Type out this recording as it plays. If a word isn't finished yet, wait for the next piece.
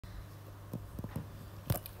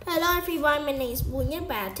Hello everyone, my name is Bunyan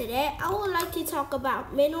Bad. Today I would like to talk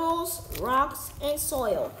about minerals, rocks, and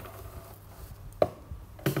soil.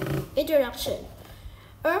 Introduction.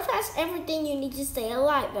 Earth has everything you need to stay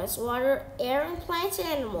alive. There's water, air, and plants and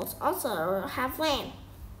animals. Also have land.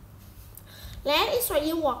 Land is where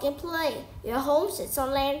you walk and play. Your home sits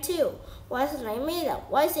on land too. What is land made of?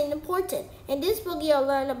 Why is it important? In this book you'll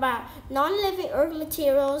learn about non-living earth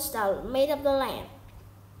materials that made up the land.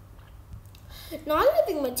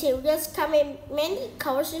 Non-living materials come in many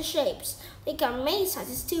colors and shapes. They come in many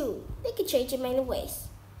sizes too. They can change in many ways.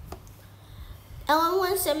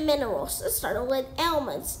 Elements and minerals. Let's start with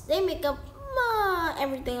elements. They make up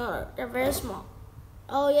everything on Earth. They're very small.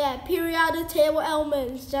 Oh yeah, periodic table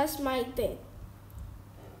elements. That's my thing.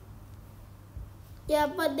 Yeah,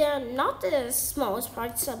 but they're not the smallest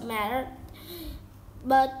parts of matter.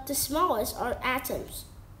 But the smallest are atoms.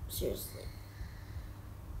 Seriously.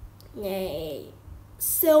 Yay.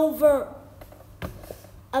 Silver.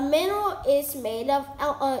 A mineral is made of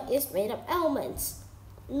elements.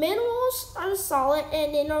 Minerals are solid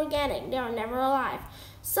and inorganic. They are never alive.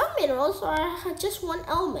 Some minerals are just one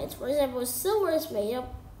element. For example, silver is made of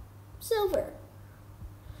silver.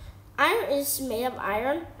 Iron is made of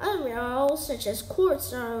iron. Other minerals such as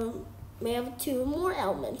quartz are made of two or more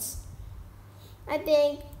elements. I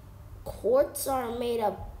think quartz are made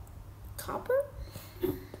of copper.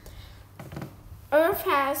 Earth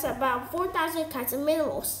has about 4,000 kinds of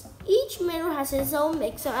minerals. Each mineral has its own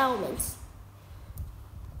mix of elements.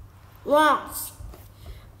 Rocks.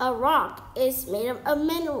 A rock is made of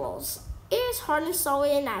minerals. It is hard and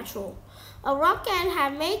solid and natural. A rock can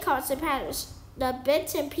have many colors and patterns. The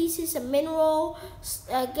bits and pieces of mineral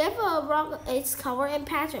give a rock its color and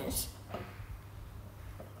patterns.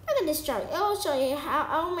 Look at this chart. It will show you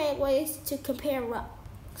how many ways to compare rocks.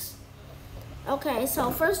 Okay,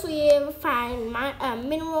 so first we find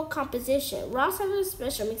mineral composition. Rocks have a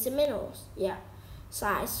special mix of minerals. Yeah.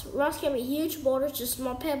 Size. Rocks can be huge boulders to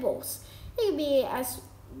small pebbles. They can be as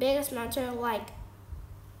big as mountain like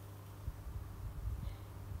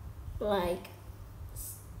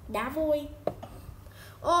Savoy,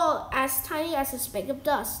 or as tiny as a speck of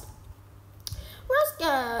dust.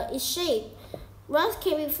 Rocks is shaped. Rocks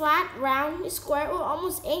can be flat, round, square, or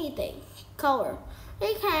almost anything. Color.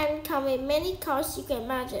 They can come in many colors you can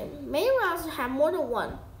imagine. Many rocks have more than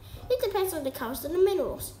one. It depends on the colors of the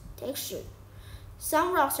minerals. Texture.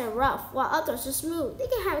 Some rocks are rough, while others are smooth. They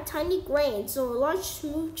can have tiny grains or large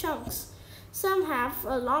smooth chunks. Some have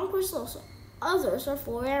long crystals, others are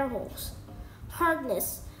full of air holes.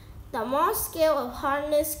 Hardness. The Mohs scale of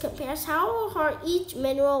hardness compares how hard each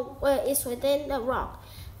mineral is within the rock.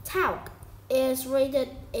 Talc is rated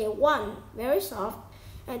a 1, very soft,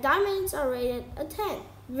 and diamonds are rated a 10,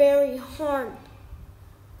 very hard.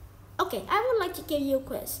 Okay, I would like to give you a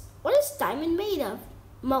quiz. What is diamond made of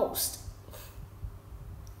most?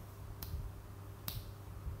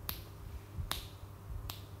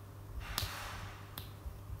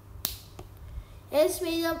 It's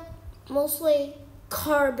made of mostly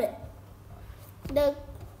carbon. The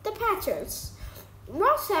patterns.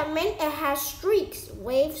 Rocks have streaks,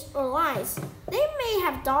 waves, or lines. They may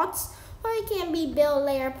have dots, or it can be built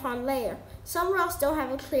layer upon layer. Some rocks don't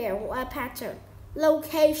have a clear pattern.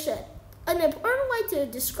 Location. An important way to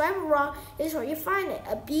describe a rock is where you find it.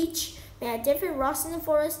 A beach may have different rocks in the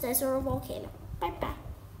forest, desert, or volcano. Bye-bye.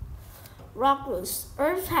 Rock groups.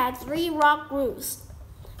 Earth has 3 rock groups.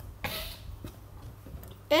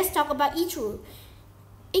 Let's talk about each group.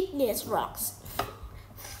 Igneous rocks.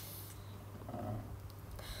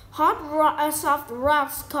 Soft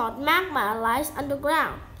rocks called magma lies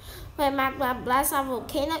underground. When magma blasts off a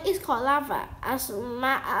volcano, it's called lava. As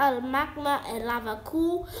magma and lava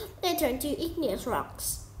cool, they turn to igneous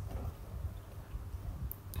rocks.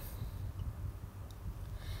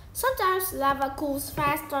 Sometimes lava cools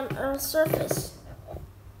fast on Earth's surface.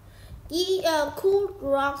 The cooled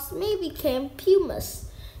rocks may become pumice.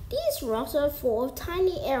 These rocks are full of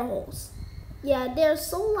tiny air holes. Yeah, they're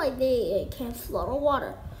so light they can float on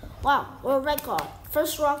water. Wow, we're record.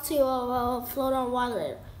 First rock to float on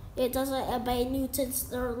water. It doesn't obey Newton's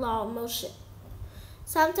third law of motion.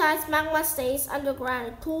 Sometimes magma stays underground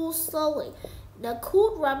and cools slowly. The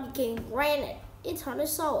cooled rock became granite. It turned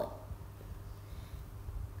solid.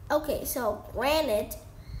 Okay, so granite.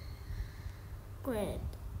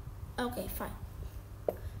 Okay, fine.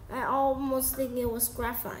 I almost think it was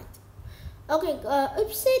graphite. Okay,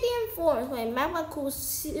 obsidian forms when magma cools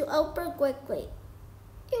super quickly.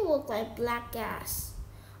 It looks like black glass.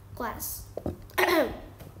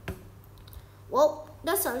 Well,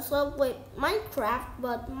 that sounds like with Minecraft,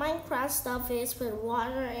 but Minecraft stuff is with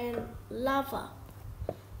water and lava.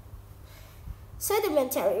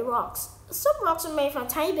 Sedimentary rocks. Some rocks are made from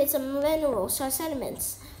tiny bits of minerals or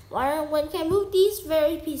sediments. When can move these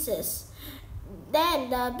very pieces, then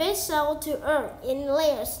the bits settle to earth in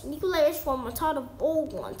layers. New layers form on top of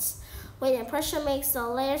old ones. Weight and pressure makes the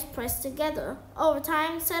layers press together. Over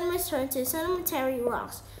time, sediments turn to sedimentary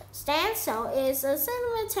rocks. Sandstone is a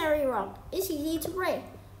sedimentary rock. It's easy to break.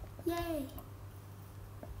 Yay!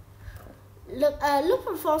 Look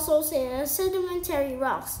for fossils in sedimentary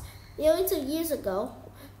rocks. Millions of years ago,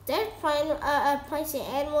 dead plants and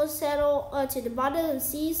animals settled to the bottom of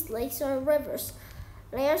seas, lakes, or rivers.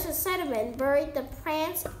 Layers of sediment buried the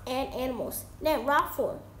plants and animals. Then rock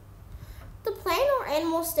formed. The plant or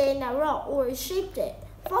animal stayed in that rock or shaped it.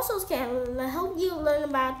 Fossils can help you learn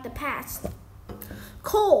about the past.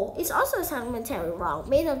 Coal is also a sedimentary rock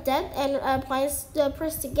made of dead and plants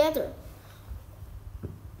pressed together.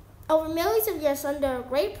 Over millions of years, under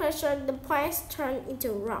great pressure, the plants turned into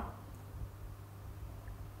rock.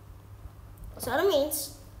 So that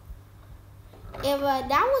means if that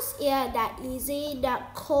was that easy,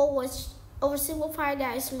 that coal was oversimplified,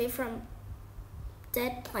 that is made from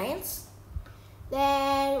dead plants,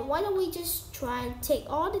 then why don't we just try and take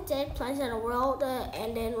all the dead plants in the world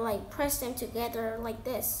and then like press them together like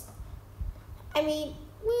this? I mean,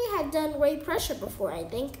 we had done great pressure before, I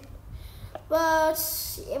think, but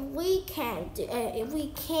if we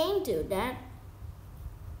can do that,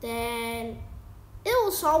 then it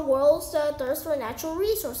will solve world's thirst for natural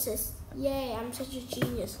resources. Yay, I'm such a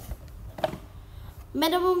genius.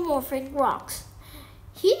 Metamorphic rocks.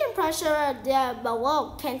 Heat and pressure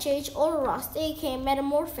below can change older rocks. They became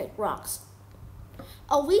metamorphic rocks.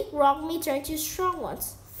 A weak rock may turn to strong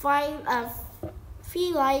ones.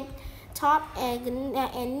 Phyllite top and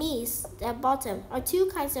gneiss at bottom are two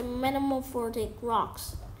kinds of metamorphic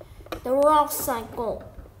rocks. The rock cycle.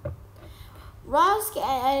 Rocks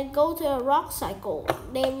go to a rock cycle.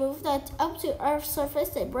 They move up to Earth's surface,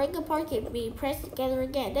 they break apart, can be pressed together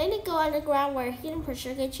again. Then they go underground where heat and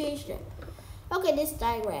pressure can change them. Okay, this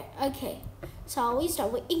diagram. Okay, so we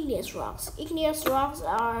start with igneous rocks. Igneous rocks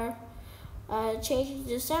are changed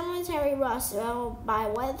to sedimentary rocks by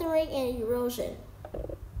weathering and erosion.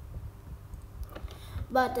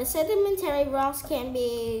 But the sedimentary rocks can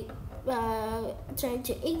be turned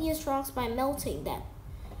to igneous rocks by melting them.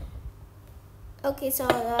 Okay, so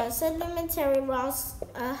sedimentary rocks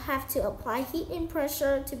have to apply heat and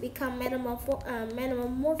pressure to become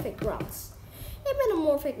metamorphic rocks. And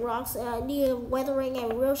metamorphic rocks need weathering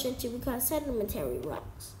and erosion to become sedimentary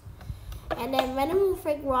rocks. And then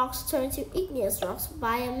metamorphic rocks turn to igneous rocks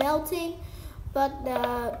by melting, but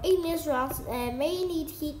the igneous rocks may need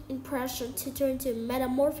heat and pressure to turn to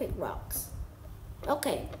metamorphic rocks.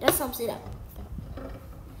 Okay, that sums it up.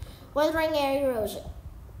 Weathering and erosion.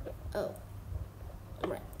 Oh.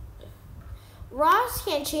 Right. Rocks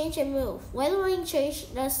can change and move. Weathering changes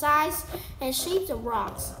the size and shape of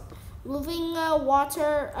rocks. Moving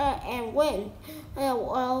water and wind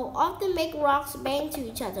often make rocks bang to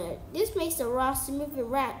each other. This makes the rocks move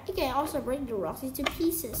around. It can also break the rocks into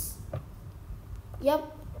pieces.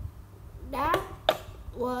 Yep, that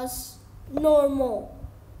was normal.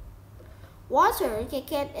 Water can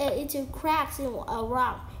get into cracks in a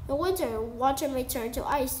rock. In winter, water may turn to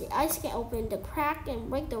ice. The ice can open the crack and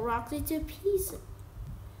break the rocks into pieces.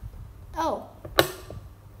 Oh.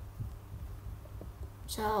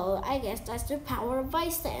 So I guess that's the power of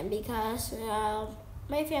ice then, because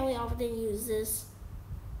my family often uses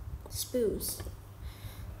spoons.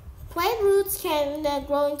 Plant roots can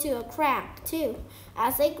grow into a crack too.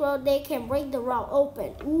 As they grow, they can break the rock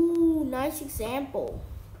open. Ooh, nice example.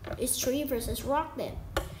 It's tree versus rock then.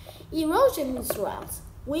 Erosion moves rocks.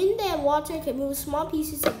 Wind and water can move small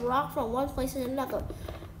pieces of rock from one place to another.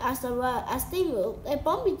 As they move, they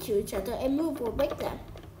bump into each other and move or break them.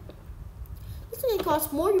 This can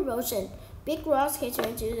cause more erosion. Big rocks can turn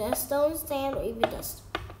into stone, sand, or even dust.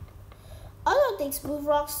 Other things move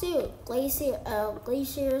rocks too.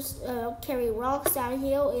 Glaciers carry rocks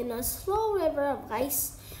downhill in a slow river of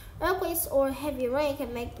ice. Earthquakes or heavy rain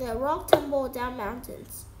can make the rock tumble down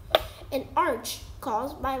mountains. An arch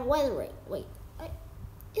caused by weathering. Wait,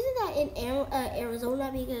 isn't that in Arizona?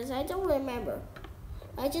 Because I don't remember.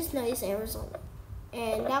 I just know it's Arizona.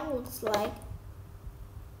 And that looks like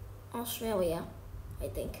Australia, I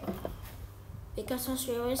think. Because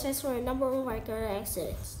Australia says for a number of record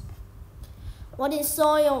accidents. What is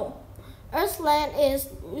soil? Earth's land is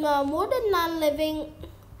more than non-living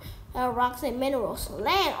rocks and minerals.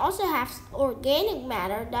 Land also has organic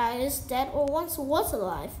matter that is dead or once was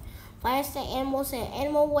alive. Plants and animals and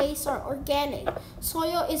animal waste are organic.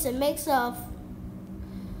 Soil is a mix of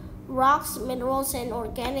rocks, minerals, and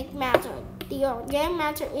organic matter. The organic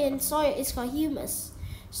matter in soil is called humus.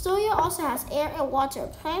 Soil also has air and water.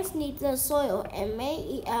 Plants need the soil, and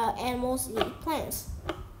many animals need plants.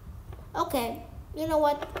 Okay, you know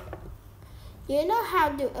what? Do you know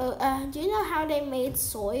how they made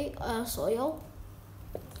soil?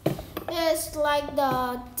 It's like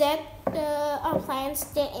the dead plants,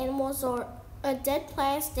 dead animals, or dead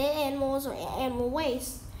plants, dead animals, or animal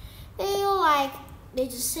waste. They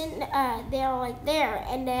just sit they're like there,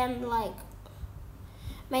 and then like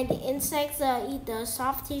the insects eat the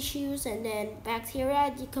soft tissues, and then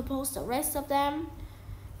bacteria decompose the rest of them,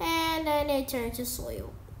 and then they turn to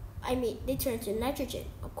soil. They turn to nitrogen,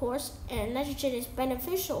 of course, and nitrogen is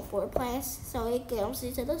beneficial for plants, so it goes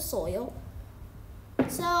into the soil.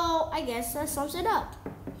 So I guess that sums it up.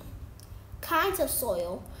 Kinds of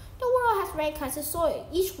soil. The world has many kinds of soil.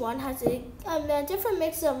 Each one has a different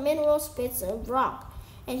mix of minerals, bits of rock,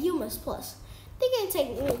 and humus plus. They can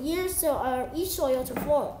take years to each soil to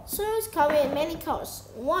form. Soils come in many colors.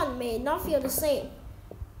 One may not feel the same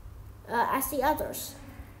as the others.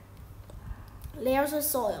 Layers of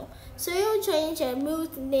soil. Soil change and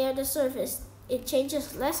moves near the surface. It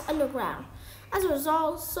changes less underground. As a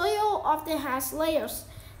result, soil often has layers.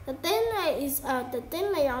 The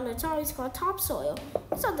thin layer on the top is called topsoil.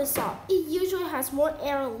 It's not the soft. It usually has more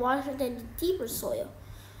air and water than the deeper soil.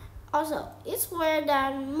 Also, it's where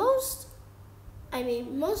that most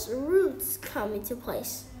roots come into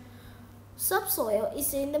place. Subsoil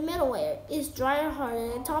is in the middle layer. It's drier and harder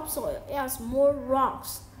than topsoil. It has more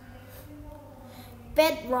rocks.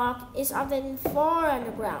 Bedrock is often far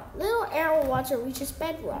underground. Little air or water reaches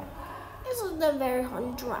bedrock. It's often very hard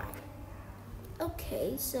and dry.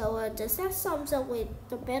 Okay, so does that sum up with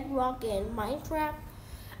the bedrock in Minecraft?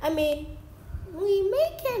 We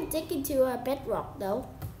can't dig into a bedrock though.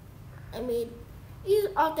 It's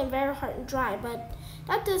often very hard and dry, but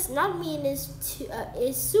that does not mean it's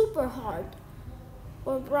super hard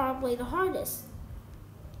or probably the hardest.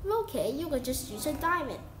 Okay, you could just use a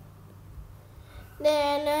diamond.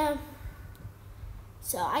 Then,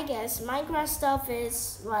 so I guess Minecraft stuff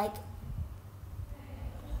is like,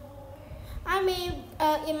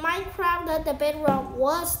 in Minecraft, the bedrock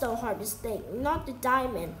was the hardest thing, not the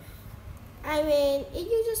diamond. If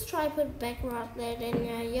you just try to put bedrock there, then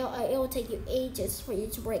it will take you ages for you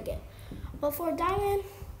to break it. But for a diamond,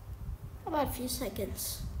 about a few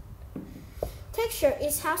seconds. Texture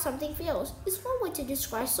is how something feels. It's one way to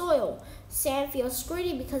describe soil. Sand feels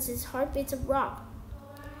gritty because it's hard bits of rock.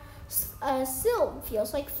 Silt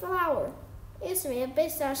feels like flour. It's made of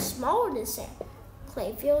bits that are smaller than sand.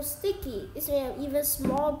 Clay feels sticky. It's made of even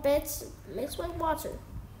small bits mixed with water.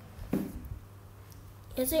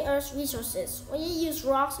 Using Earth's resources. When you use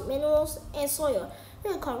rocks, minerals, and soil,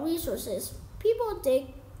 they're called resources. People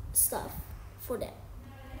dig stuff for them.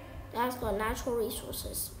 That's called natural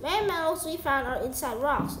resources. Many metals we found are inside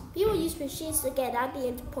rocks. People use machines to get out the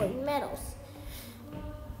important metals.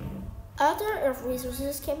 Other Earth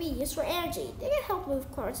resources can be used for energy. They can help move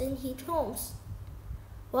cars and heat homes.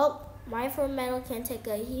 Well, mined metal can take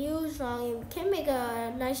a huge volume, can make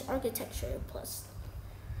a nice architecture plus.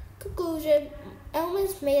 Conclusion,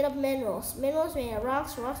 elements made of minerals. Minerals made of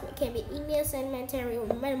rocks. Rocks can be igneous, sedimentary, or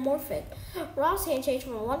metamorphic. Rocks can change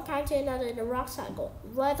from one kind to another in the rock cycle.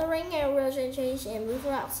 Weathering and erosion change and move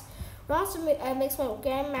rocks. Rocks are mixed with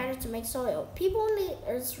organic matter to make soil. People need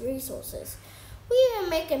Earth's resources. We even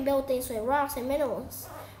make and build things with rocks and minerals.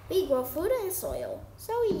 We grow food in soil,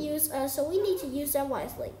 so we need to use them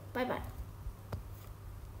wisely. Bye bye.